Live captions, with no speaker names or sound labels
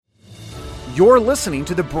You're listening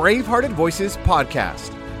to the Bravehearted Voices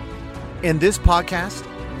podcast. In this podcast,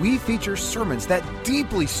 we feature sermons that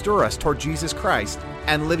deeply stir us toward Jesus Christ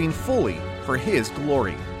and living fully for His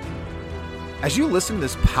glory. As you listen to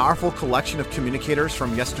this powerful collection of communicators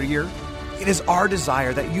from yesteryear, it is our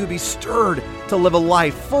desire that you be stirred to live a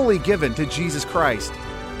life fully given to Jesus Christ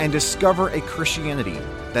and discover a Christianity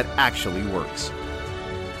that actually works.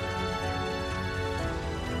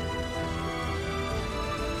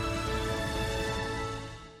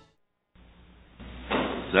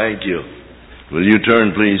 Thank you. Will you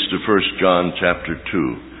turn, please, to 1 John chapter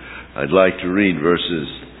 2. I'd like to read verses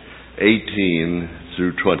 18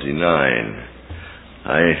 through 29.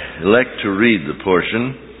 I elect to read the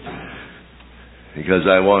portion because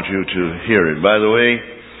I want you to hear it. By the way,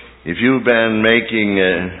 if you've been making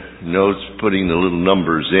notes, putting the little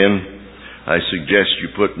numbers in, I suggest you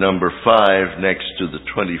put number 5 next to the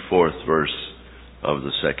 24th verse of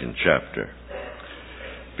the second chapter.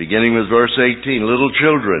 Beginning with verse 18, little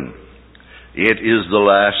children, it is the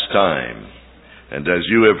last time. And as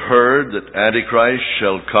you have heard that Antichrist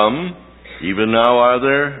shall come, even now are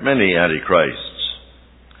there many Antichrists,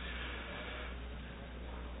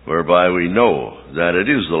 whereby we know that it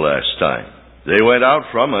is the last time. They went out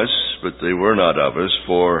from us, but they were not of us,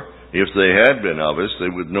 for if they had been of us, they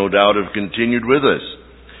would no doubt have continued with us.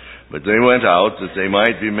 But they went out that they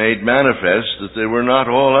might be made manifest that they were not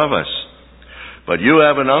all of us. But you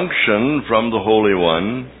have an unction from the Holy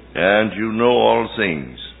One, and you know all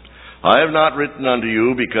things. I have not written unto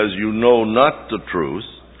you because you know not the truth,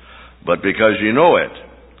 but because you know it,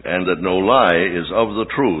 and that no lie is of the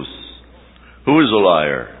truth. Who is a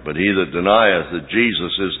liar, but he that denieth that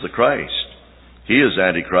Jesus is the Christ? He is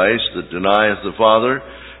Antichrist that denieth the Father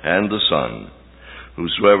and the Son.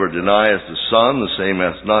 Whosoever denieth the Son, the same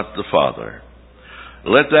hath not the Father.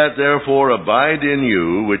 Let that therefore abide in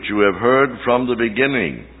you which you have heard from the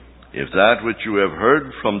beginning. If that which you have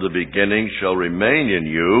heard from the beginning shall remain in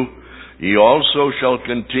you, ye also shall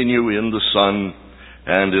continue in the Son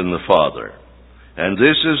and in the Father. And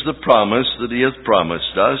this is the promise that He hath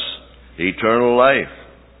promised us, eternal life.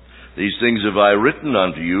 These things have I written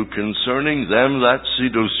unto you concerning them that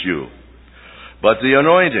seduce you. But the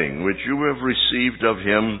anointing which you have received of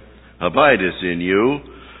Him abideth in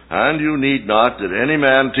you, and you need not that any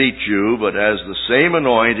man teach you, but as the same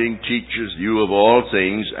anointing teaches you of all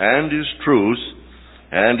things, and is truth,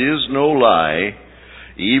 and is no lie,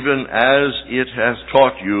 even as it hath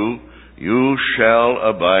taught you, you shall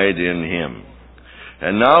abide in Him.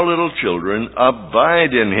 And now, little children,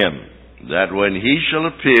 abide in Him, that when He shall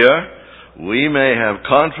appear, we may have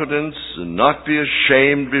confidence and not be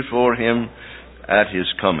ashamed before Him at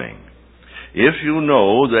His coming. If you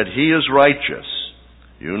know that He is righteous,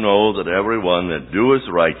 you know that everyone that doeth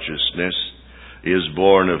righteousness is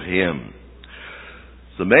born of Him.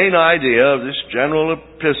 The main idea of this general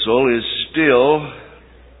epistle is still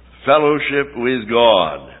fellowship with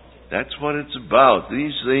God. That's what it's about.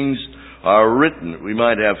 These things are written. We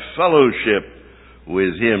might have fellowship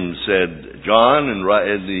with Him, said John in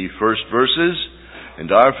the first verses,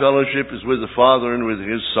 and our fellowship is with the Father and with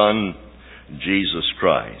His Son, Jesus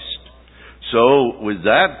Christ. So, with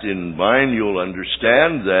that in mind, you'll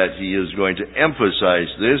understand that he is going to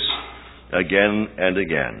emphasize this again and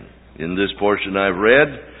again. In this portion I've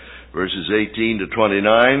read, verses 18 to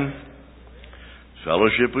 29,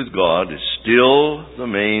 fellowship with God is still the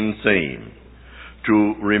main theme.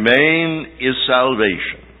 To remain is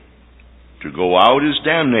salvation. To go out is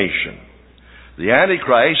damnation. The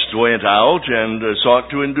Antichrist went out and sought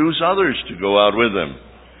to induce others to go out with him.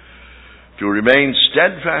 To remain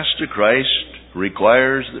steadfast to Christ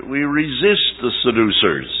requires that we resist the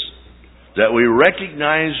seducers, that we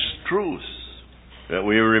recognize truth, that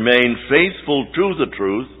we remain faithful to the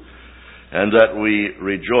truth, and that we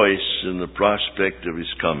rejoice in the prospect of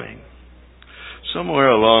His coming. Somewhere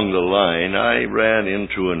along the line, I ran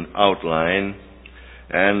into an outline,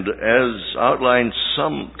 and as outlines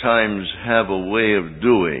sometimes have a way of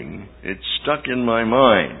doing, it stuck in my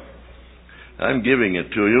mind. I'm giving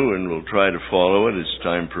it to you, and we'll try to follow it as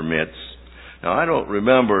time permits. Now, I don't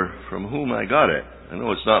remember from whom I got it. I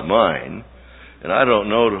know it's not mine, and I don't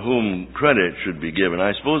know to whom credit should be given.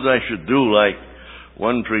 I suppose I should do like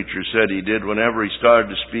one preacher said he did. Whenever he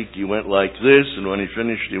started to speak, he went like this, and when he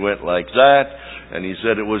finished, he went like that, and he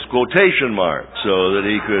said it was quotation marks so that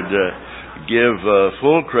he could give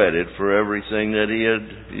full credit for everything that he had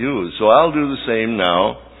used. So I'll do the same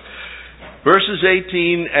now. Verses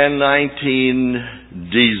 18 and 19,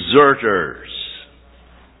 deserters.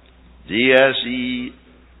 D-S-E-R-T-E-R-S,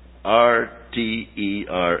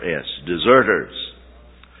 deserters.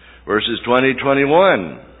 Verses 20,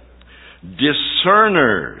 21,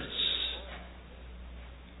 discerners.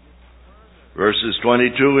 Verses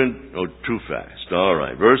 22 and... Oh, too fast. All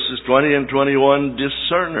right. Verses 20 and 21,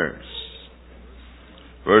 discerners.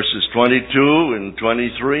 Verses 22 and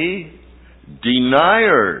 23,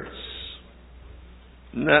 deniers.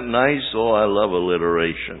 Isn't that nice? Oh, I love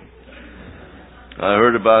alliteration. I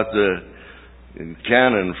heard about the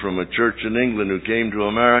canon from a church in England who came to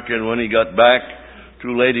America, and when he got back,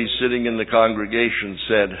 two ladies sitting in the congregation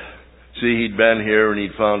said, see, he'd been here and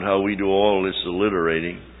he'd found how we do all this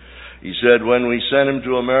alliterating. He said when we sent him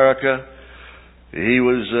to America, he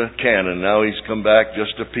was a canon. Now he's come back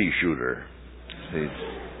just a pea shooter.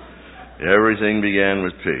 Everything began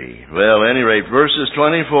with P. Well, at any rate, verses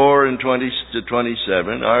 24 and 20 to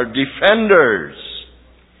 27 are defenders.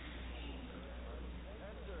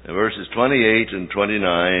 And verses 28 and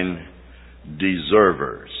 29,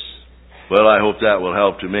 deservers. Well, I hope that will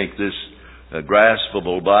help to make this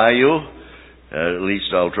graspable by you. At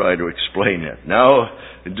least I'll try to explain it. Now,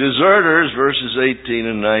 deserters, verses 18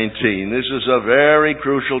 and 19. This is a very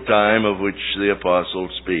crucial time of which the apostle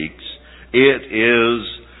speaks. It is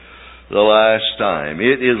the last time.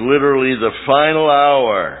 It is literally the final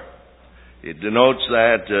hour. It denotes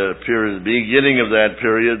that period, the beginning of that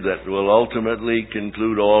period that will ultimately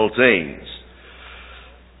conclude all things.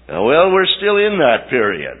 Now, well, we're still in that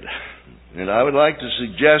period. And I would like to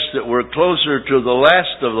suggest that we're closer to the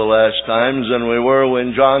last of the last times than we were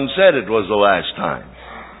when John said it was the last time.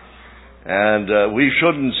 And we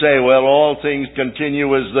shouldn't say, well, all things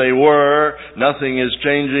continue as they were, nothing is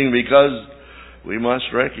changing, because we must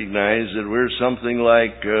recognize that we're something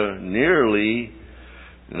like nearly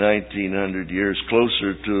 1900 years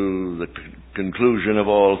closer to the conclusion of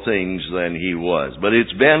all things than he was. But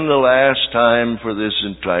it's been the last time for this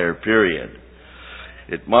entire period.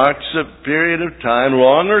 It marks a period of time,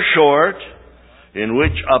 long or short, in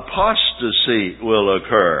which apostasy will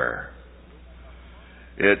occur.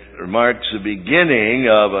 It marks the beginning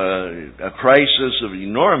of a crisis of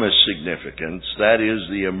enormous significance. That is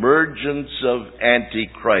the emergence of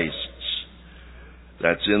antichrists.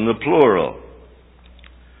 That's in the plural.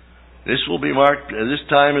 This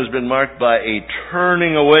time has been marked by a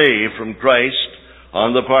turning away from Christ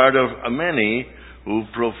on the part of many who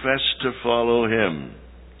profess to follow him.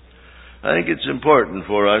 I think it's important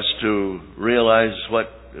for us to realize what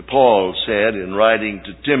Paul said in writing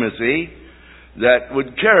to Timothy that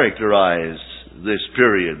would characterize this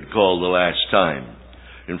period called the last time.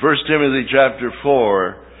 In 1 Timothy chapter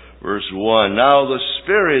 4, verse 1, now the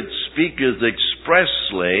Spirit speaketh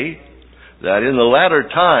expressly that in the latter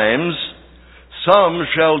times some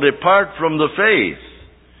shall depart from the faith,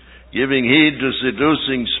 giving heed to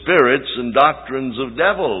seducing spirits and doctrines of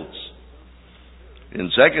devils. In 2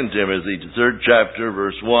 Timothy, the 3rd chapter,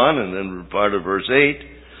 verse 1, and then part of verse 8,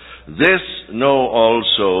 this know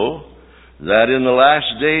also, that in the last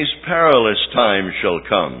days perilous times shall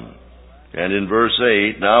come. And in verse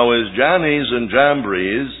 8, now as Jannes and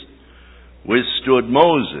Jambres withstood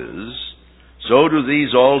Moses, so do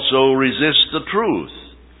these also resist the truth.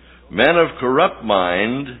 Men of corrupt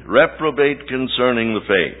mind reprobate concerning the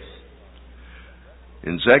faith.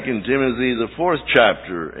 In 2 Timothy, the 4th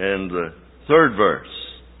chapter and the 3rd verse,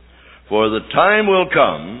 for the time will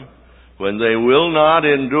come when they will not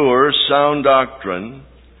endure sound doctrine,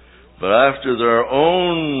 but after their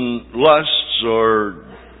own lusts or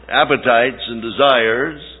appetites and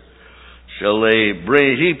desires shall they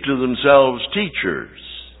heap to themselves teachers.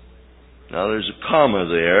 Now there's a comma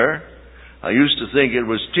there. I used to think it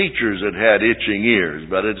was teachers that had itching ears,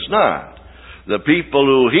 but it's not. The people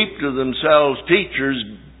who heap to themselves teachers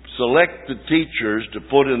select the teachers to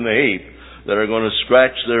put in the heap that are going to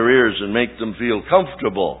scratch their ears and make them feel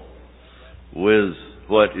comfortable with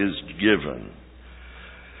what is given.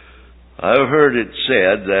 I've heard it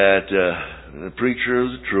said that the preacher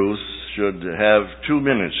of the truth should have two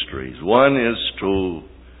ministries. One is to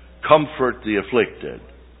comfort the afflicted.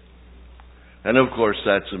 And of course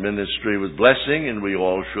that's a ministry with blessing, and we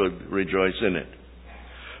all should rejoice in it.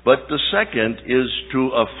 But the second is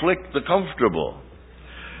to afflict the comfortable.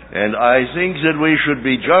 And I think that we should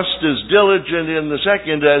be just as diligent in the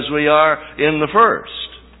second as we are in the first.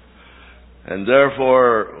 And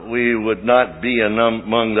therefore, we would not be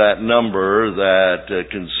among that number that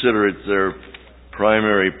consider it their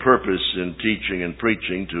primary purpose in teaching and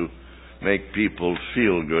preaching to make people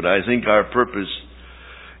feel good. I think our purpose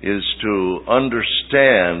is to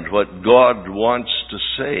understand what God wants to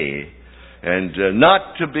say, and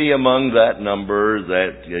not to be among that number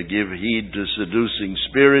that give heed to seducing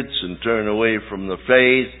spirits and turn away from the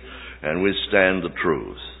faith and withstand the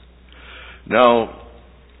truth. Now,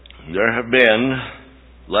 there have been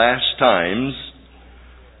last times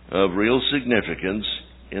of real significance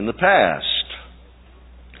in the past,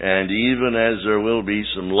 and even as there will be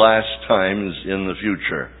some last times in the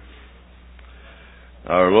future.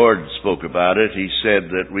 Our Lord spoke about it. He said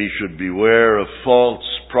that we should beware of false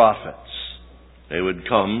prophets. They would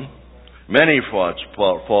come. Many false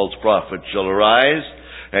prophets shall arise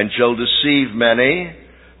and shall deceive many,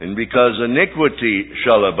 and because iniquity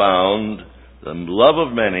shall abound, the love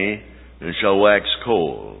of many shall wax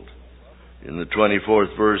cold. In the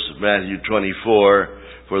 24th verse of Matthew 24,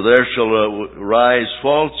 for there shall arise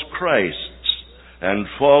false Christs, and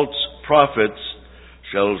false prophets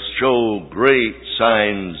shall show great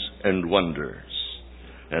signs and wonders.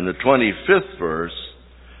 And the 25th verse,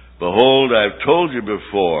 behold, I've told you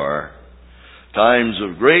before, times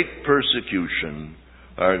of great persecution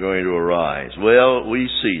are going to arise. Well, we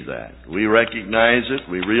see that. We recognize it.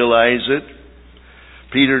 We realize it.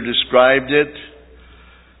 Peter described it.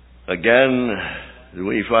 Again,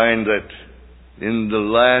 we find that in the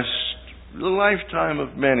lifetime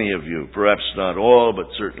of many of you, perhaps not all, but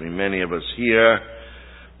certainly many of us here,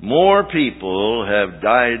 more people have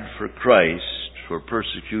died for Christ for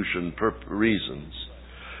persecution reasons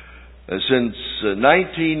since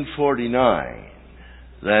 1949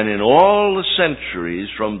 than in all the centuries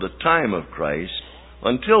from the time of Christ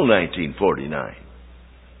until 1949.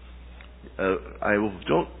 I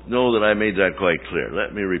don't know that I made that quite clear.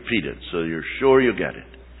 Let me repeat it so you're sure you get it.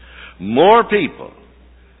 More people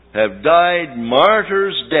have died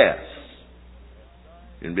martyrs' death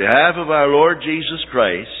in behalf of our Lord Jesus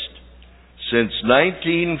Christ since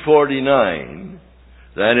 1949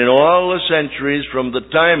 than in all the centuries from the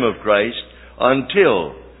time of Christ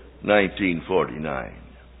until 1949.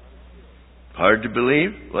 Hard to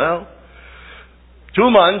believe? Well, 2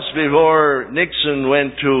 months before Nixon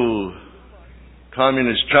went to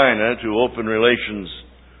Communist China to open relations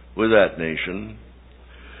with that nation,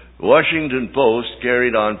 the Washington Post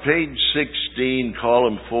carried on page 16,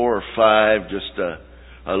 column 4 or 5, just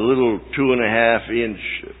a little 2.5-inch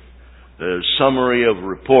summary of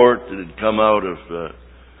report that had come out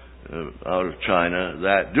of China,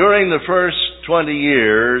 that during the first 20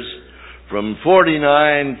 years, from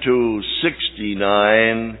 49 to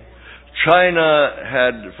 69, China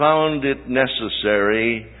had found it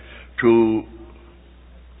necessary to,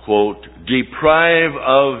 quote, deprive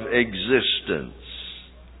of existence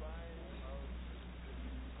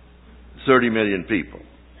 30 million people.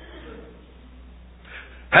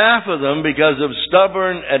 Half of them because of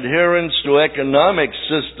stubborn adherence to economic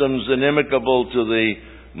systems inimical to the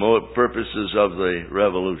purposes of the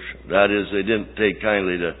revolution. That is, they didn't take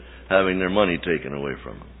kindly to having their money taken away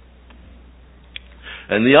from them.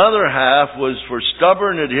 And the other half was for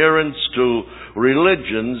stubborn adherence to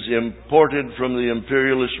religions imported from the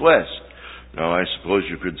imperialist West. Now, I suppose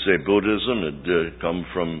you could say Buddhism had come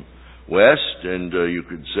from West, and you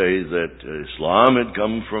could say that Islam had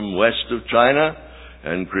come from west of China,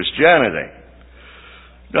 and Christianity.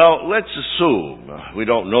 Now, let's assume, we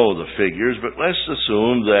don't know the figures, but let's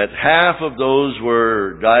assume that half of those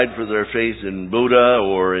died for their faith in Buddha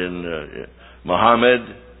or in Muhammad,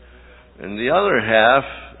 and the other half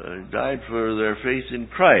died for their faith in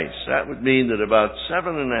Christ. That would mean that about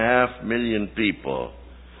 7.5 million people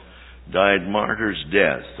died martyrs'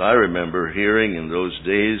 deaths. I remember hearing in those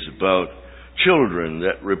days about children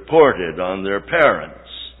that reported on their parents,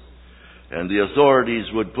 and the authorities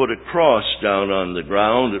would put a cross down on the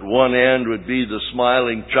ground. At one end would be the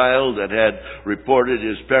smiling child that had reported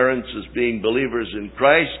his parents as being believers in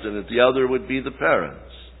Christ, and at the other would be the parents.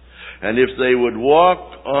 And if they would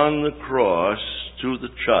walk on the cross to the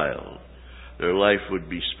child, their life would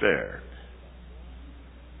be spared.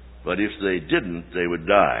 But if they didn't, they would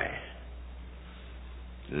die.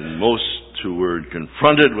 And most who were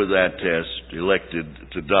confronted with that test elected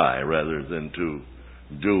to die rather than to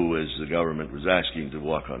do as the government was asking, to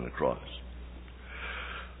walk on the cross.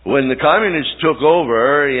 When the communists took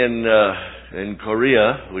over in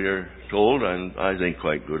Korea, we are told, on I think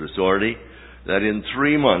quite good authority, that in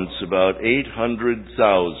 3 months about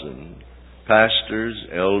 800,000 pastors,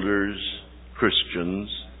 elders, Christians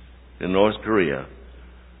in North Korea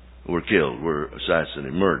were killed, were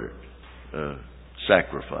assassinated, murdered,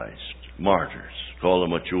 sacrificed, martyrs, call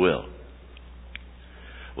them what you will.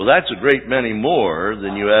 Well, that's a great many more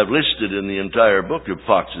than you have listed in the entire book of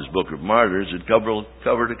Fox's Book of Martyrs. It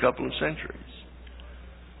covered a couple of centuries.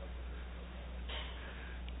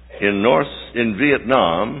 In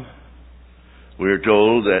Vietnam, we are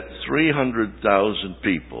told that 300,000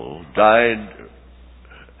 people died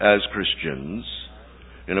as Christians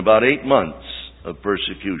in about 8 months of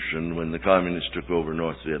persecution when the communists took over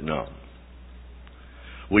North Vietnam.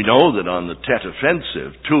 We know that on the Tet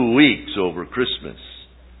Offensive, 2 weeks over Christmas,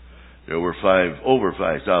 there were over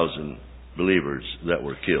 5,000 believers that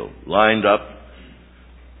were killed. Lined up,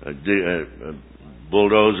 a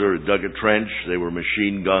bulldozer dug a trench, they were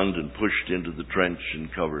machine gunned and pushed into the trench and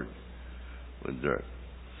covered with dirt.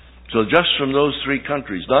 So just from those 3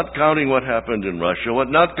 countries, not counting what happened in Russia,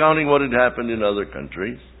 not counting what had happened in other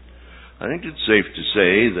countries, I think it's safe to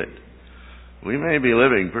say that we may be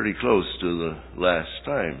living pretty close to the last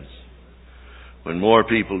times, when more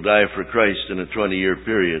people die for Christ in a 20-year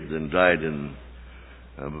period than died in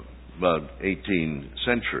about 18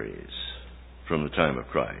 centuries from the time of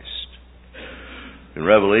Christ. In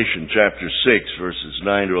Revelation chapter 6, verses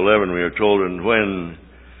 9 to 11, we are told, "And when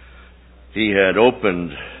he had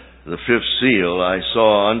opened the 5th seal, I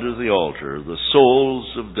saw under the altar the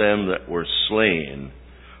souls of them that were slain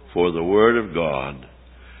for the word of God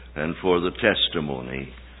and for the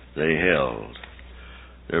testimony they held."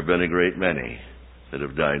 There have been a great many that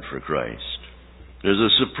have died for Christ. There's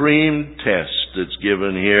a supreme test that's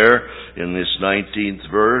given here in this 19th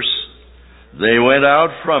verse. They went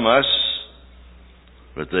out from us,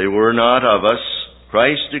 but they were not of us.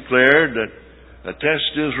 Christ declared that a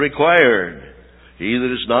test is required. He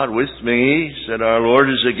that is not with me, said our Lord,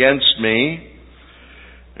 is against me.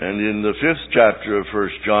 And in the 5th chapter of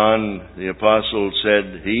 1 John, the apostle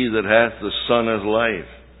said, "He that hath the Son hath life."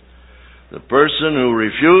 The person who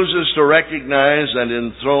refuses to recognize and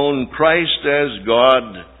enthrone Christ as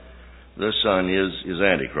God, the Son, is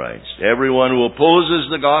Antichrist. Everyone who opposes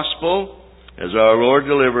the gospel, as our Lord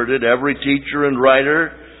delivered it, every teacher and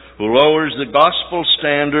writer who lowers the gospel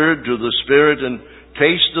standard to the spirit and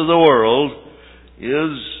taste of the world,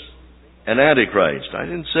 is an Antichrist. I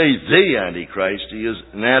didn't say the Antichrist. He is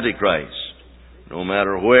an Antichrist, no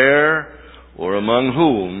matter where or among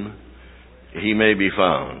whom he may be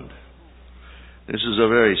found. This is a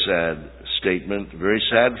very sad statement, a very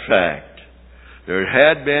sad fact. There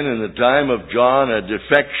had been in the time of John a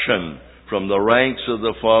defection from the ranks of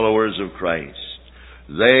the followers of Christ.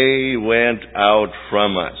 They went out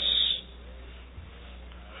from us.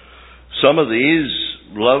 Some of these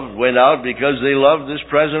went out because they loved this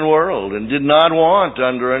present world and did not want,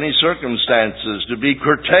 under any circumstances, to be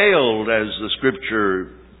curtailed, as the Scripture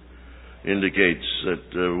indicates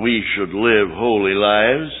that we should live holy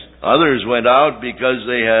lives. Others went out because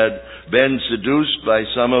they had been seduced by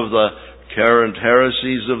some of the current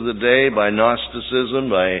heresies of the day, by Gnosticism,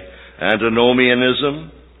 by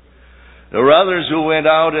antinomianism. There were others who went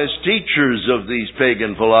out as teachers of these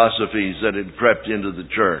pagan philosophies that had crept into the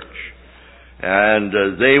church. And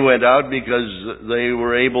they went out because they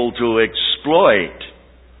were able to exploit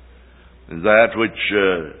that which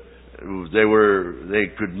they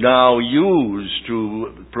could now use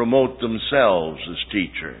to promote themselves as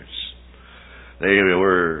teachers. They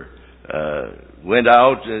went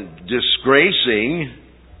out disgracing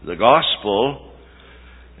the gospel.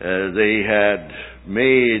 They had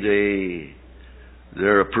made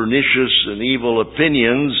their pernicious and evil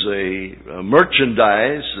opinions a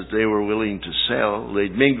merchandise that they were willing to sell.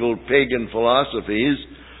 They'd mingled pagan philosophies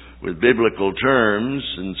with biblical terms,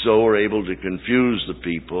 and so were able to confuse the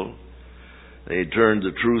people. They turned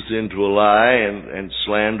the truth into a lie and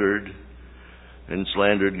slandered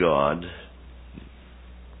God.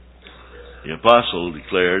 The apostle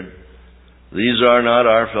declared, "These are not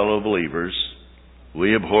our fellow believers.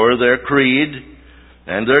 We abhor their creed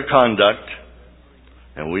and their conduct,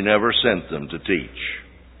 and we never sent them to teach."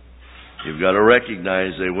 You've got to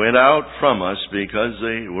recognize they went out from us because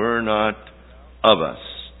they were not of us.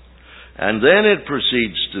 And then it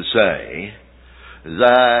proceeds to say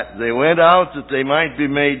that they went out that they might be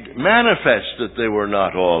made manifest that they were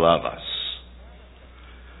not all of us.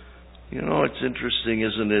 You know, it's interesting,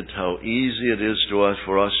 isn't it, how easy it is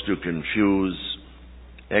for us to confuse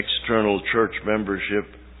external church membership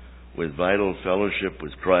with vital fellowship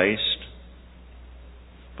with Christ.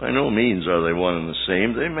 By no means are they one and the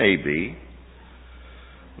same. They may be,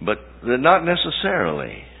 but they're not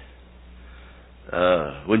necessarily.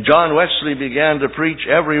 When John Wesley began to preach,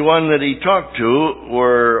 everyone that he talked to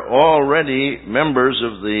were already members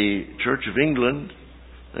of the Church of England.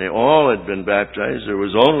 They all had been baptized. There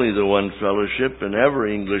was only the one fellowship, and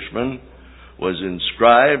every Englishman was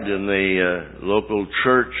inscribed in the local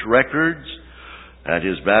church records at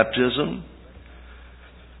his baptism.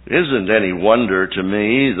 It isn't any wonder to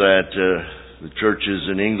me that the churches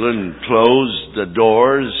in England closed the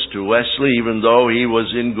doors to Wesley, even though he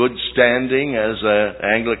was in good standing as an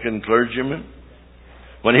Anglican clergyman.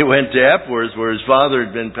 When he went to Epworth, where his father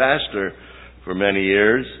had been pastor for many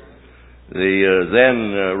years, the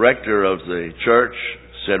then rector of the church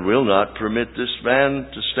said, "We'll not permit this man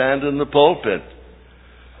to stand in the pulpit."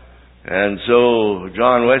 And so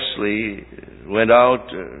John Wesley went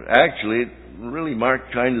out. Actually, it really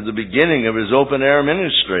marked kind of the beginning of his open-air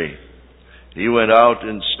ministry. He went out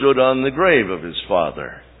and stood on the grave of his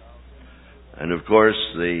father. And of course,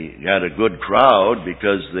 they had a good crowd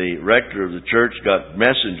because the rector of the church got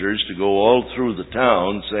messengers to go all through the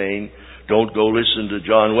town saying, "Don't go listen to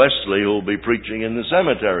John Wesley, who will be preaching in the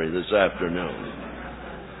cemetery this afternoon."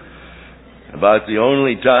 About the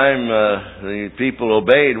only time the people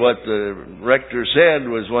obeyed what the rector said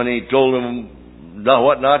was when he told them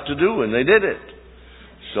what not to do, and they did it.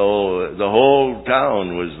 So the whole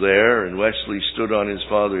town was there, and Wesley stood on his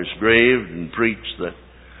father's grave and preached the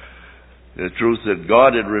truth that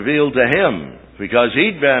God had revealed to him, because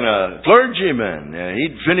he'd been a clergyman.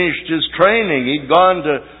 He'd finished his training. He'd gone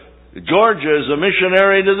to Georgia as a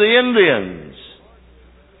missionary to the Indians.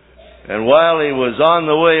 And while he was on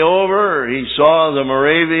the way over, he saw the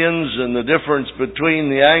Moravians, and the difference between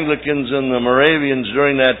the Anglicans and the Moravians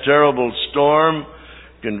during that terrible storm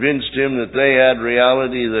convinced him that they had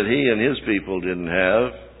reality that he and his people didn't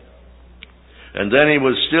have. And then he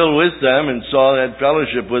was still with them and saw that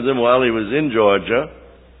fellowship with them while he was in Georgia.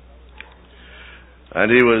 And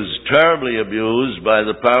he was terribly abused by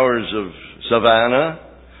the powers of Savannah.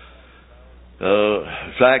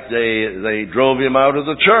 In fact, they drove him out of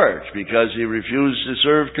the church because he refused to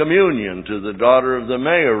serve communion to the daughter of the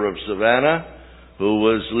mayor of Savannah, who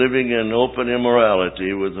was living in open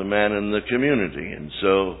immorality with a man in the community. And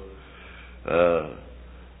so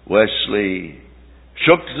Wesley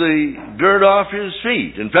shook the dirt off his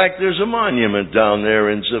feet. In fact, there's a monument down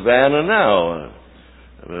there in Savannah now,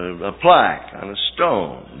 a plaque on a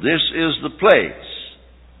stone. "This is the place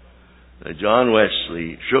that John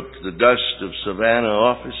Wesley shook the dust of Savannah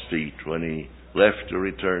off his feet when he left to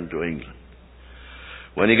return to England."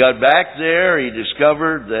 When he got back there, he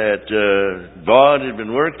discovered that God had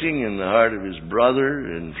been working in the heart of his brother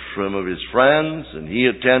and some of his friends, and he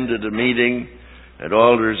attended a meeting at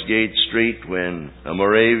Aldersgate Street when a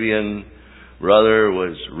Moravian brother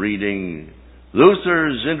was reading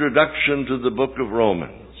Luther's introduction to the book of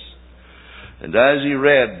Romans. And as he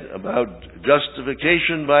read about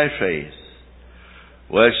justification by faith,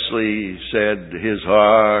 Wesley said his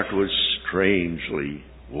heart was strangely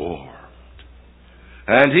warmed.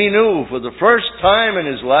 And he knew for the first time in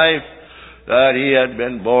his life that he had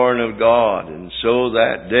been born of God. And so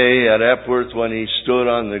that day at Epworth, when he stood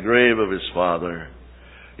on the grave of his father,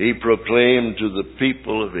 he proclaimed to the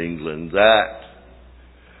people of England that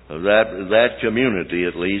community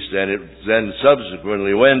at least, and it then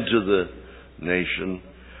subsequently went to the nation,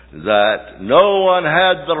 that no one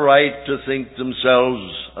had the right to think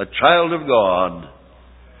themselves a child of God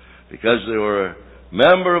because they were a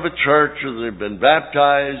member of a church or they had been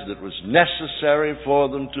baptized. It was necessary for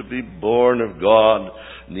them to be born of God,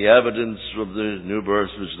 and the evidence of the new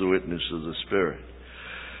birth was the witness of the Spirit.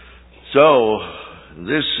 So,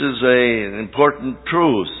 this is an important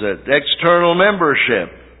truth, that external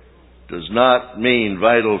membership does not mean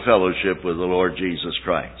vital fellowship with the Lord Jesus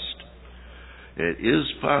Christ. It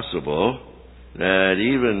is possible that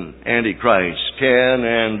even Antichrist can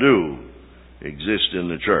and do exist in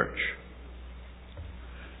the church.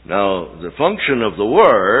 Now, the function of the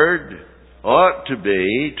Word ought to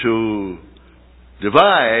be to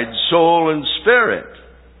divide soul and spirit.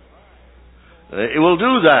 It will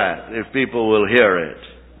do that if people will hear it.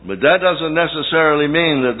 But that doesn't necessarily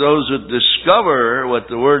mean that those who discover what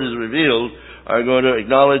the Word has revealed are going to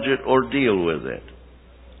acknowledge it or deal with it.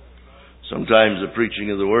 Sometimes the preaching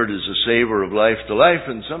of the Word is a savor of life to life,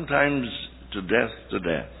 and sometimes to death to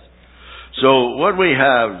death. So what we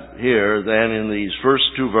have here then in these first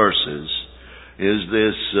two verses is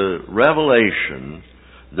this revelation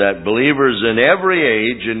that believers in every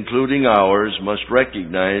age, including ours, must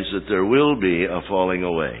recognize that there will be a falling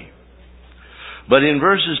away. But in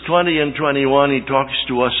verses 20 and 21, he talks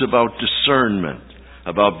to us about discernment,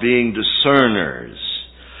 about being discerners.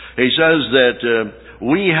 He says that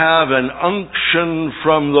we have an unction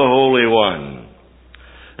from the Holy One.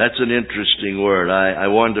 That's an interesting word. I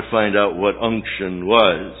wanted to find out what unction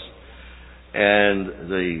was. And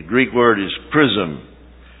the Greek word is chrism.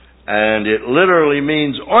 And it literally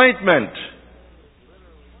means ointment.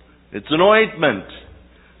 It's an ointment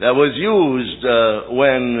that was used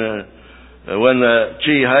when the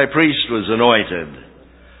chief high priest was anointed.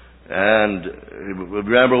 And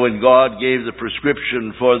remember when God gave the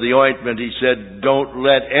prescription for the ointment, He said, "Don't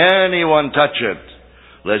let anyone touch it,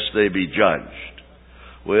 lest they be judged."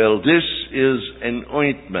 Well, this is an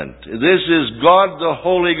ointment. This is God the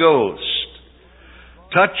Holy Ghost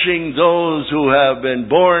touching those who have been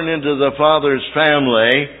born into the Father's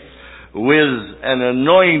family with an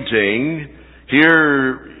anointing.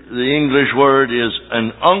 Here, the English word is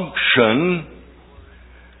an unction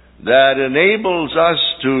that enables us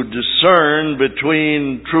to discern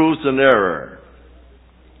between truth and error.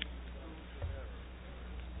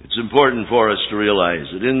 It's important for us to realize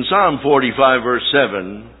it. In Psalm 45, verse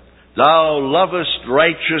 7, Thou lovest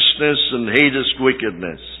righteousness and hatest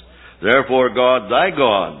wickedness. Therefore God, thy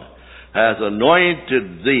God, hath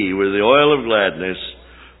anointed thee with the oil of gladness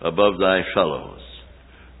above thy fellows.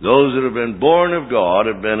 Those that have been born of God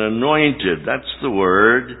have been anointed. That's the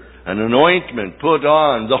word. An anointment put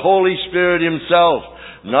on. The Holy Spirit Himself,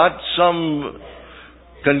 not some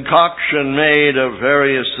concoction made of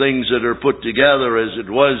various things that are put together as it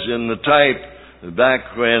was in the type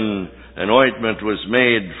back when an ointment was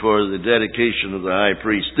made for the dedication of the high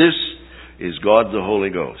priest. This is God the Holy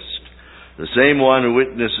Ghost. The same one who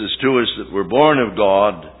witnesses to us that we're born of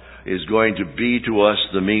God is going to be to us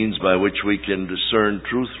the means by which we can discern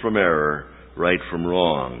truth from error, right from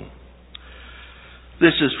wrong.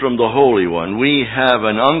 This is from the Holy One. We have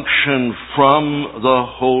an unction from the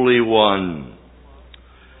Holy One.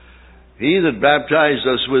 He that baptized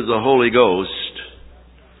us with the Holy Ghost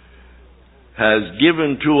has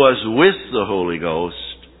given to us with the Holy Ghost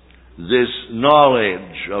this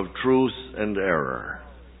knowledge of truth and error.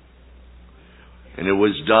 And it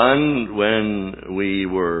was done when we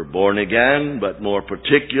were born again, but more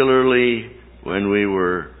particularly when we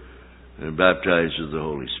were baptized with the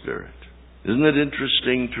Holy Spirit. Isn't it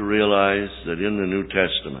interesting to realize that in the New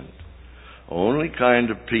Testament, only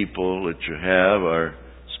kind of people that you have are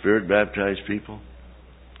Spirit-baptized people?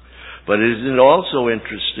 But isn't it also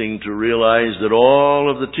interesting to realize that all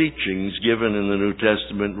of the teachings given in the New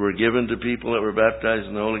Testament were given to people that were baptized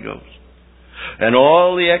in the Holy Ghost? And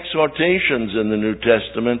all the exhortations in the New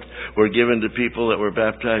Testament were given to people that were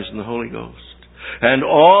baptized in the Holy Ghost. And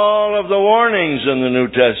all of the warnings in the New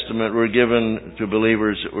Testament were given to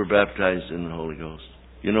believers that were baptized in the Holy Ghost.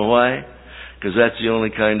 You know why? Because that's the only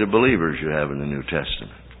kind of believers you have in the New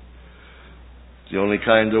Testament. It's the only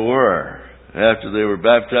kind there were. After they were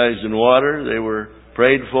baptized in water, they were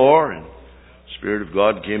prayed for, and the Spirit of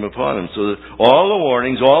God came upon them. So that all the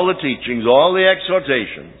warnings, all the teachings, all the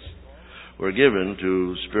exhortations were given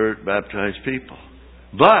to Spirit-baptized people.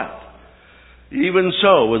 But, even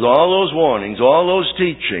so, with all those warnings, all those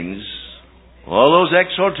teachings, all those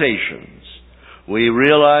exhortations, we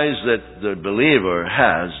realize that the believer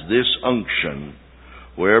has this unction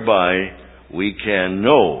whereby we can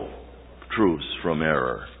know truth from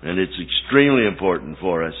error. And it's extremely important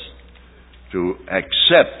for us to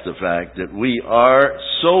accept the fact that we are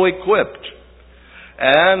so equipped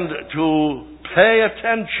and to pay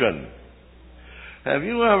attention. Have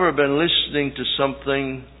you ever been listening to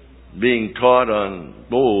something being taught on,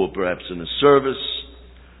 perhaps in a service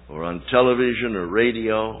or on television or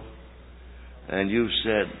radio, and you've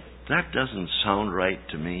said, that doesn't sound right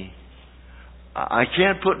to me. I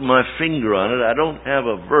can't put my finger on it. I don't have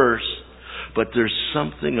a verse, but there's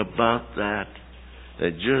something about that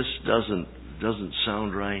just doesn't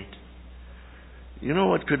sound right. You know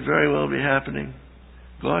what could very well be happening?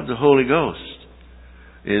 God, the Holy Ghost,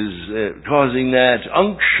 is causing that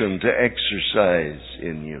unction to exercise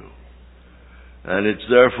in you. And it's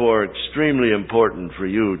therefore extremely important for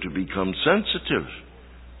you to become sensitive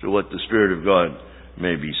to what the Spirit of God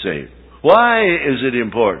may be saying. Why is it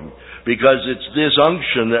important? Because it's this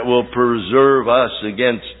unction that will preserve us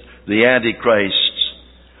against the Antichrists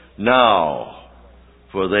now,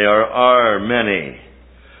 for they are many.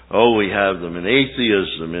 Oh, we have them in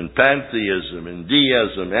atheism, in pantheism, in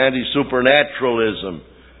deism, anti-supernaturalism.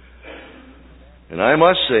 And I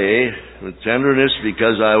must say, with tenderness,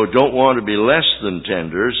 because I don't want to be less than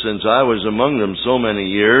tender, since I was among them so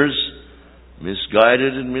many years,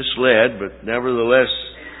 misguided and misled, but nevertheless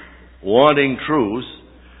wanting truth,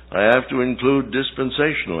 I have to include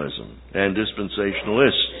dispensationalism and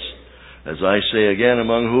dispensationalists, as I say again,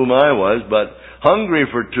 among whom I was, but hungry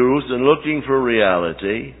for truth and looking for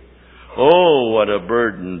reality. Oh, what a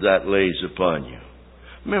burden that lays upon you.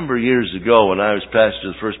 Remember years ago when I was pastor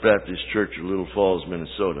of the First Baptist Church of Little Falls,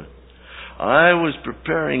 Minnesota, I was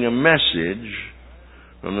preparing a message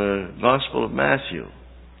from the Gospel of Matthew.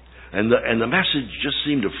 And the message just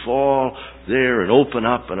seemed to fall there and open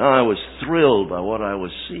up, and I was thrilled by what I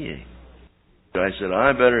was seeing. I said,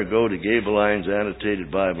 I better go to Gable Lyons'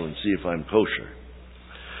 Annotated Bible and see if I'm kosher.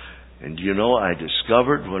 And do you know, I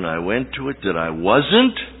discovered when I went to it that I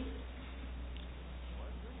wasn't.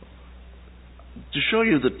 To show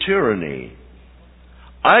you the tyranny,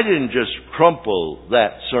 I didn't just crumple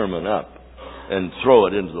that sermon up and throw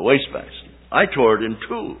it into the wastebasket. I tore it in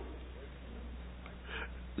two.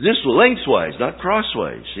 This was lengthwise, not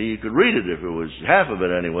crosswise. See, you could read it if it was half of it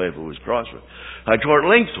anyway, if it was crosswise. I tore it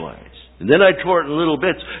lengthwise. And then I tore it in little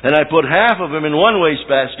bits, and I put half of them in one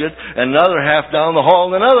wastebasket and another half down the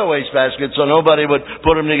hall in another wastebasket so nobody would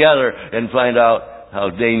put them together and find out how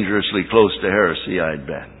dangerously close to heresy I'd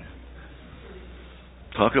been.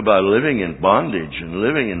 Talk about living in bondage and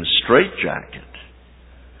living in a straitjacket.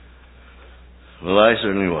 Well, I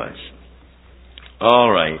certainly was.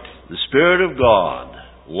 All right. The Spirit of God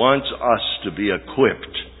wants us to be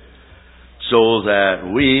equipped so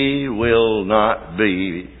that we will not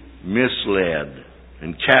be misled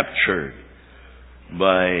and captured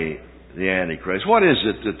by the Antichrist. What is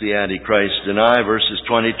it that the Antichrist deny? Verses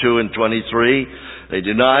 22 and 23. They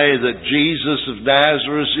deny that Jesus of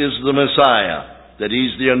Nazareth is the Messiah, that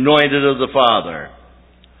He's the anointed of the Father.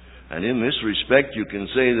 And in this respect, you can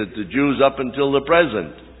say that the Jews up until the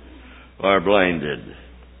present are blinded.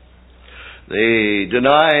 They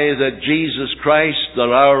deny that Jesus Christ,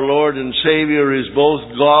 that our Lord and Savior, is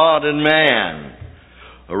both God and man.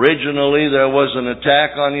 Originally, there was an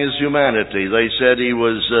attack on His humanity. They said He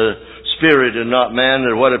was spirit and not man,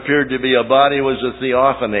 that what appeared to be a body was a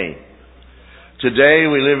theophany. Today,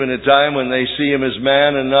 we live in a time when they see Him as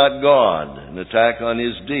man and not God, an attack on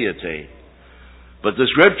His deity. But the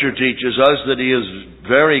Scripture teaches us that He is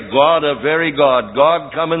very God of very God,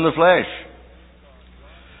 God come in the flesh.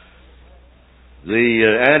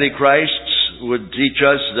 The Antichrists would teach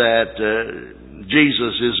us that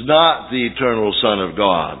Jesus is not the eternal Son of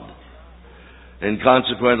God. And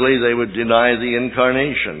consequently, they would deny the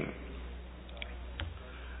incarnation.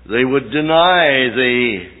 They would deny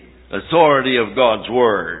the authority of God's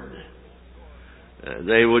Word.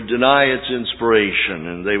 They would deny its inspiration,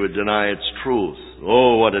 and they would deny its truth.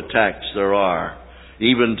 Oh, what attacks there are,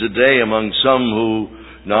 even today, among some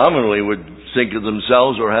who nominally would think of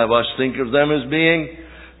themselves or have us think of them as being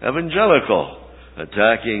evangelical,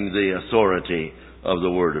 attacking the authority of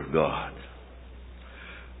the Word of God.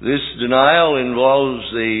 This denial involves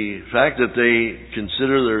the fact that they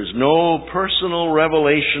consider there is no personal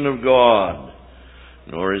revelation of God,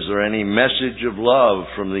 nor is there any message of love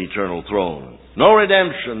from the eternal throne. No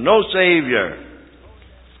redemption, no Savior.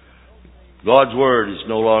 God's Word is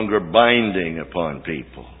no longer binding upon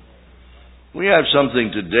people. We have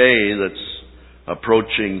something today that's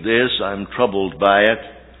approaching this. I'm troubled by it.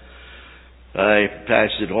 I pass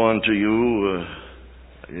it on to you.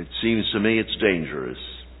 It seems to me it's dangerous.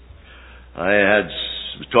 I had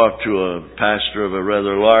talked to a pastor of a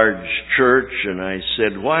rather large church, and I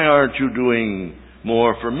said, "Why aren't you doing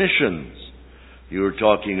more for missions? You were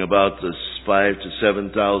talking about the 5,000 to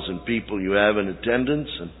 7,000 people you have in attendance,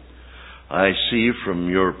 and I see from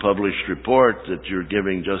your published report that you're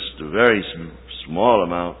giving just a very small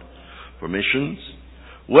amount for missions."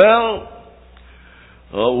 Well,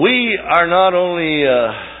 we are not only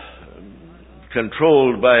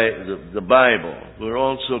controlled by the Bible, we're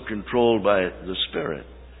also controlled by the Spirit.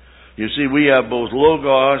 You see, we have both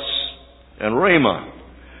Logos and Rhema.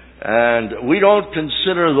 And we don't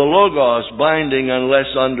consider the Logos binding unless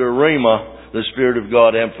under Rhema the Spirit of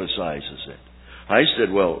God emphasizes it. I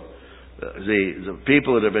said, well, the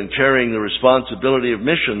people that have been carrying the responsibility of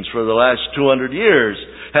missions for the last 200 years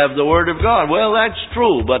have the Word of God. Well, that's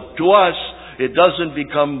true, but to us it doesn't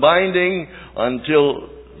become binding until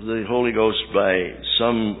the Holy Ghost by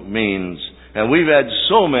some means. And we've had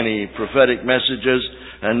so many prophetic messages,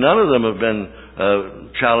 and none of them have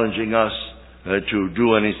been challenging us to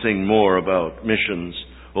do anything more about missions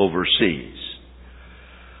overseas.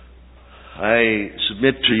 I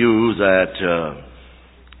submit to you that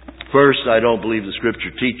first, I don't believe the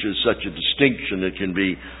Scripture teaches such a distinction that can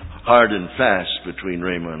be hard and fast between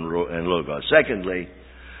Rhema and Logos. Secondly,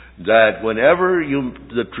 that whenever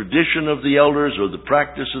the tradition of the elders or the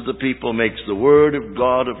practice of the people makes the Word of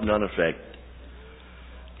God of none effect,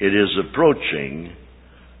 it is approaching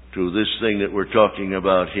to this thing that we're talking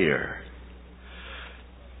about here.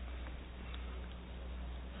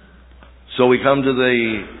 So we come to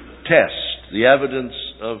the test, the evidence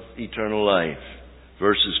of eternal life,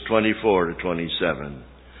 verses 24 to 27,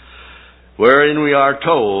 wherein we are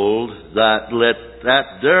told that let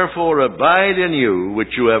that therefore abide in you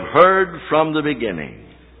which you have heard from the beginning.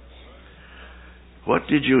 What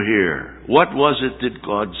did you hear? What was it that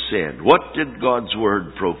God said? What did God's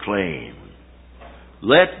Word proclaim?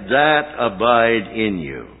 Let that abide in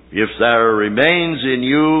you. If there remains in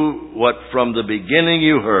you what from the beginning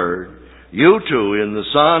you heard, you too in the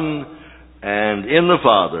Son and in the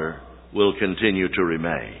Father will continue to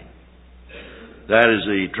remain. That is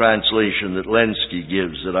the translation that Lenski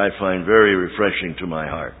gives that I find very refreshing to my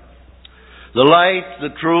heart. The light,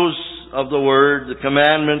 the truths of the Word, the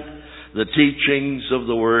commandment, the teachings of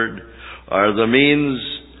the Word are the means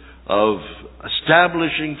of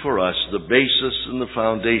establishing for us the basis and the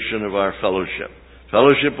foundation of our fellowship.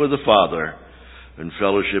 Fellowship with the Father and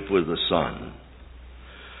fellowship with the Son.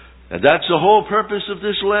 And that's the whole purpose of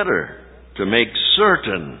this letter, to make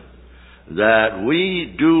certain that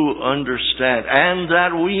we do understand and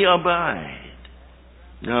that we abide.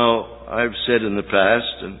 Now, I've said in the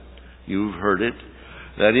past, and you've heard it,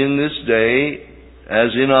 that in this day,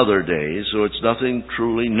 as in other days, so it's nothing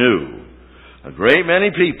truly new, a great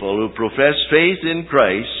many people who profess faith in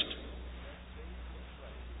Christ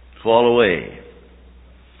fall away.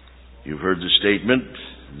 You've heard the statement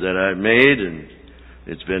that I've made, and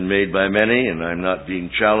it's been made by many, and I'm not being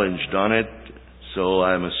challenged on it. So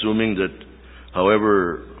I'm assuming that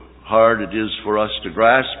however hard it is for us to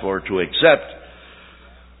grasp or to accept,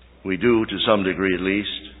 we do to some degree at least.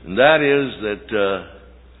 And that is that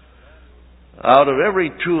out of every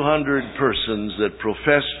 200 persons that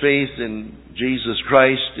profess faith in Jesus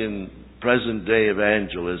Christ in present day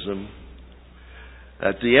evangelism,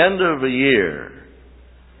 at the end of a year,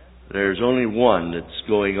 there's only one that's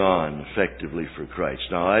going on effectively for Christ.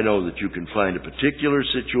 Now, I know that you can find a particular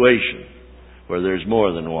situation where there's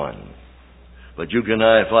more than one. But you can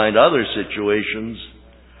find other situations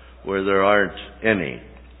where there aren't any.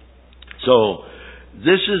 So,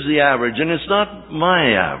 this is the average, and it's not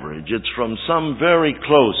my average. It's from some very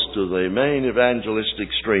close to the main evangelistic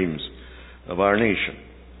streams of our nation.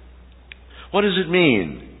 What does it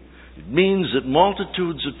mean? It means that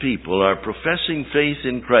multitudes of people are professing faith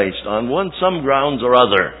in Christ on some grounds or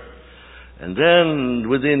other. And then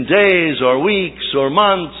within days or weeks or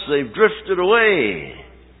months, they've drifted away.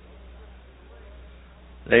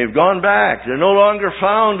 They've gone back. They're no longer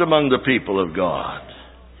found among the people of God.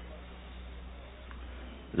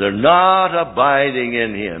 They're not abiding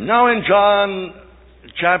in Him. Now in John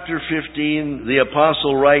chapter 15, the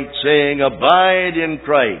apostle writes saying, "Abide in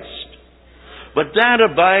Christ." But that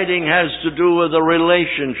abiding has to do with a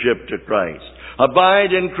relationship to Christ.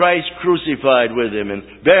 Abide in Christ, crucified with Him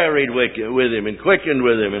and buried with Him and quickened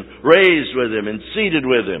with Him and raised with Him and seated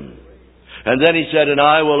with Him. And then He said, "And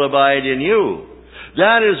I will abide in you."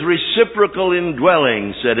 That is reciprocal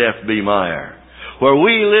indwelling, said F.B. Meyer, where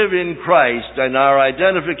we live in Christ and our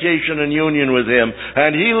identification and union with Him,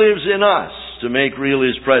 and He lives in us to make real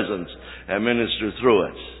His presence and minister through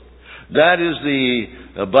us. That is the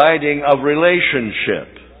abiding of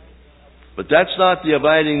relationship. But that's not the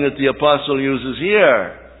abiding that the apostle uses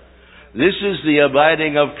here. This is the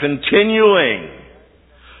abiding of continuing,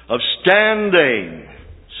 of standing.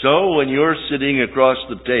 So when you're sitting across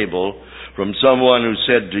the table from someone who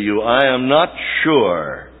said to you, "I am not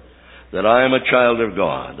sure that I am a child of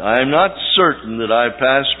God. I am not certain that I've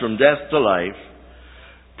passed from death to life.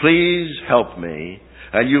 Please help me."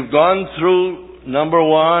 And you've gone through, number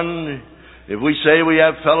one, if we say we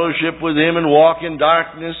have fellowship with Him and walk in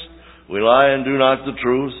darkness, we lie and do not the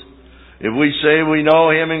truth. If we say we know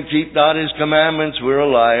Him and keep not His commandments, we're a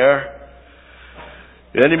liar.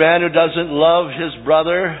 Any man who doesn't love his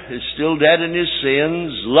brother is still dead in his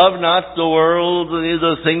sins. Love not the world,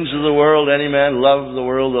 neither the things of the world. Any man love the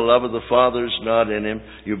world, the love of the Father is not in him.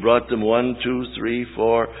 You brought them 1, 2, 3,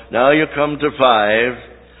 4. Now you come to 5.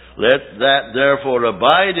 Let that therefore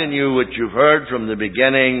abide in you which you've heard from the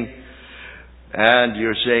beginning. And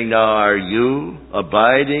you're saying, now, are you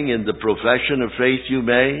abiding in the profession of faith you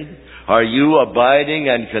made? Are you abiding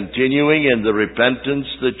and continuing in the repentance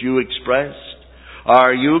that you expressed?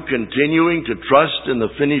 Are you continuing to trust in the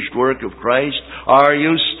finished work of Christ? Are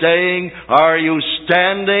you staying? Are you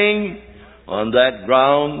standing on that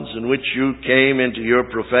grounds in which you came into your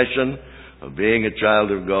profession of being a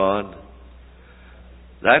child of God?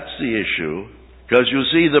 That's the issue. Because you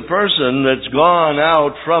see, the person that's gone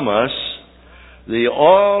out from us,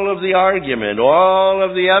 all of the argument, all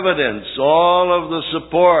of the evidence, all of the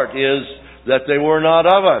support is that they were not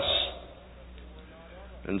of us.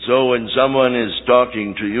 And so when someone is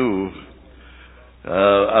talking to you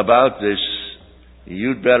about this,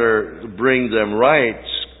 you'd better bring them right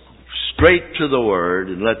straight to the Word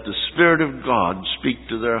and let the Spirit of God speak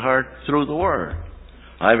to their heart through the Word.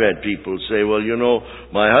 I've had people say, well, you know,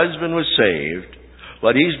 my husband was saved,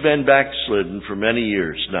 but he's been backslidden for many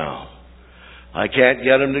years now. I can't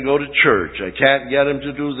get him to go to church. I can't get him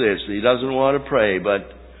to do this. He doesn't want to pray. But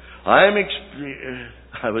I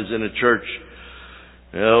was in a church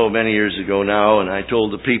many years ago now, and I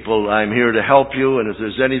told the people, I'm here to help you, and if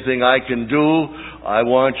there's anything I can do, I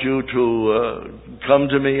want you to come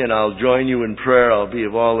to me, and I'll join you in prayer. I'll be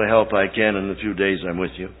of all the help I can in the few days I'm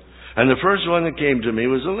with you. And the first one that came to me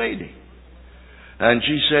was a lady. And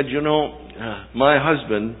she said, my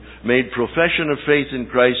husband made profession of faith in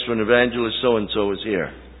Christ when evangelist so-and-so was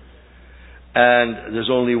here. And there's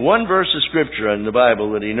only one verse of Scripture in the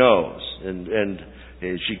Bible that he knows.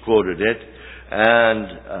 And she quoted it. And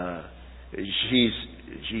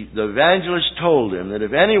the evangelist told him that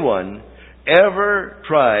if anyone ever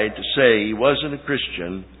tried to say he wasn't a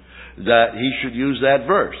Christian, that he should use that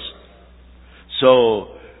verse.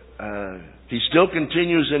 So he still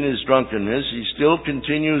continues in his drunkenness. He still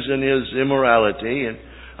continues in his immorality. And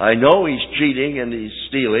I know he's cheating and he's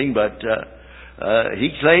stealing, but he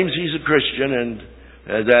claims he's a Christian, and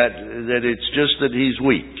that it's just that he's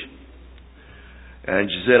weak. And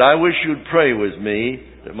she said, I wish you'd pray with me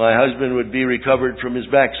that my husband would be recovered from his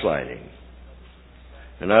backsliding.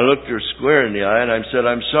 And I looked her square in the eye and I said,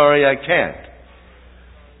 I'm sorry, I can't.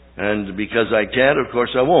 And because I can't, of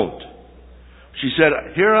course I won't. She said,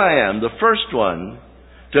 here I am, the first one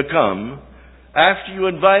to come after you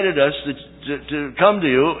invited us to come to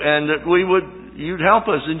you, and that you'd help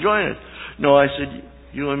us and join us. No, I said,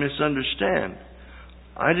 you misunderstand.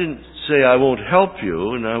 I didn't say I won't help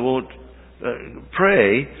you and I won't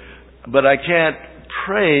pray, but I can't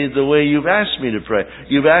pray the way you've asked me to pray.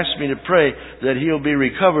 You've asked me to pray that he'll be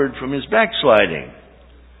recovered from his backsliding.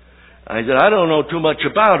 I said, I don't know too much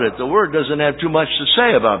about it. The Word doesn't have too much to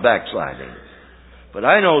say about backsliding. But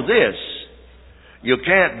I know this. You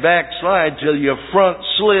can't backslide till your front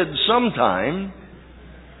slid sometime.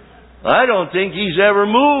 I don't think he's ever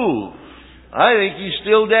moved. I think he's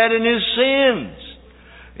still dead in his sins.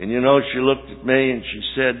 And she looked at me and she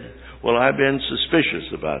said, well, I've been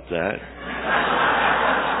suspicious about that.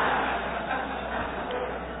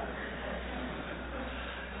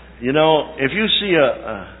 If you see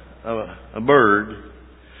a bird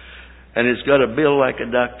and it's got a bill like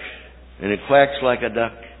a duck and it quacks like a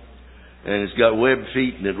duck and it's got webbed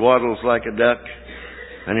feet and it waddles like a duck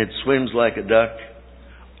and it swims like a duck,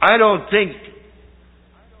 I don't think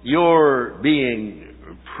you're being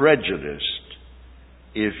prejudiced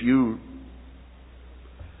if you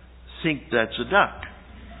think that's a duck.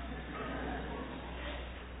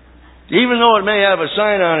 Even though it may have a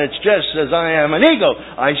sign on its chest that says, I am an eagle,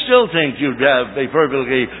 I still think you'd be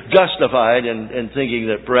perfectly justified in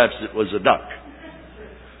thinking that perhaps it was a duck.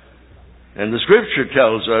 And the Scripture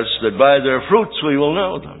tells us that by their fruits we will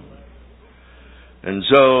know them. And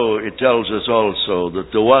so it tells us also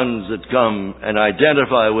that the ones that come and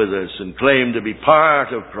identify with us and claim to be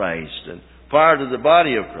part of Christ and part of the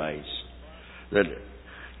body of Christ, that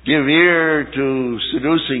give ear to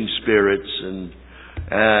seducing spirits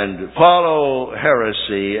and follow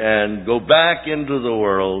heresy and go back into the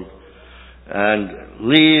world and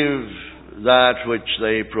leave that which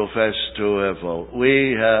they profess to have.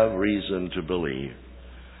 We have reason to believe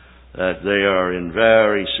that they are in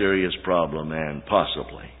very serious problem and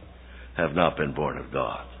possibly have not been born of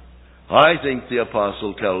God. I think the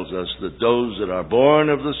apostle tells us that those that are born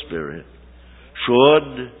of the Spirit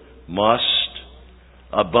must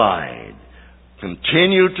abide,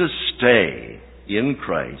 continue to stay in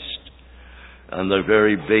Christ on the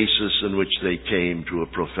very basis in which they came to a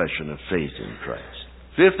profession of faith in Christ.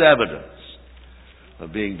 Fifth evidence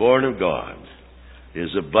of being born of God is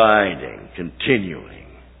abiding, continuing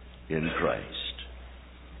in Christ.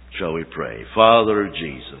 Shall we pray? Father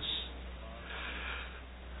Jesus,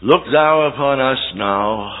 look thou upon us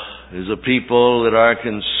now as a people that are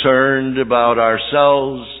concerned about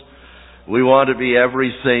ourselves. We want to be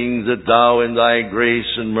everything that thou in thy grace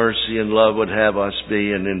and mercy and love would have us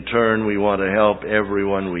be, and in turn we want to help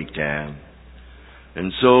everyone we can.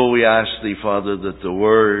 And so we ask thee, Father, that the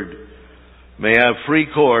Word may have free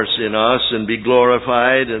course in us and be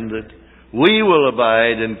glorified, and that we will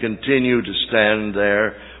abide and continue to stand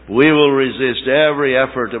there. We will resist every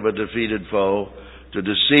effort of a defeated foe to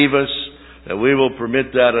deceive us, that we will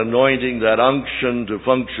permit that anointing, that unction to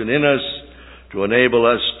function in us, to enable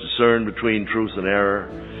us to discern between truth and error,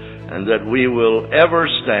 and that we will ever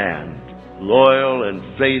stand loyal and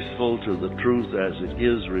faithful to the truth as it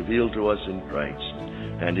is revealed to us in Christ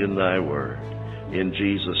and in thy word. In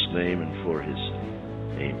Jesus' name and for his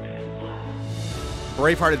sake. Amen.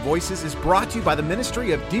 Bravehearted Voices is brought to you by the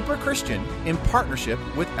Ministry of Deeper Christian in partnership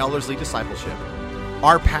with Ellerslie Discipleship.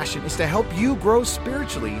 Our passion is to help you grow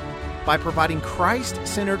spiritually by providing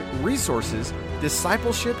Christ-centered resources,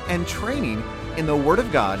 discipleship, and training in the Word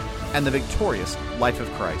of God and the victorious life of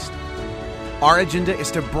Christ. Our agenda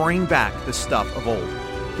is to bring back the stuff of old,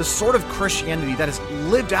 the sort of Christianity that is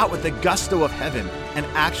lived out with the gusto of heaven and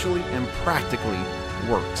actually and practically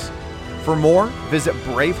works. For more, visit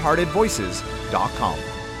braveheartedvoices.com.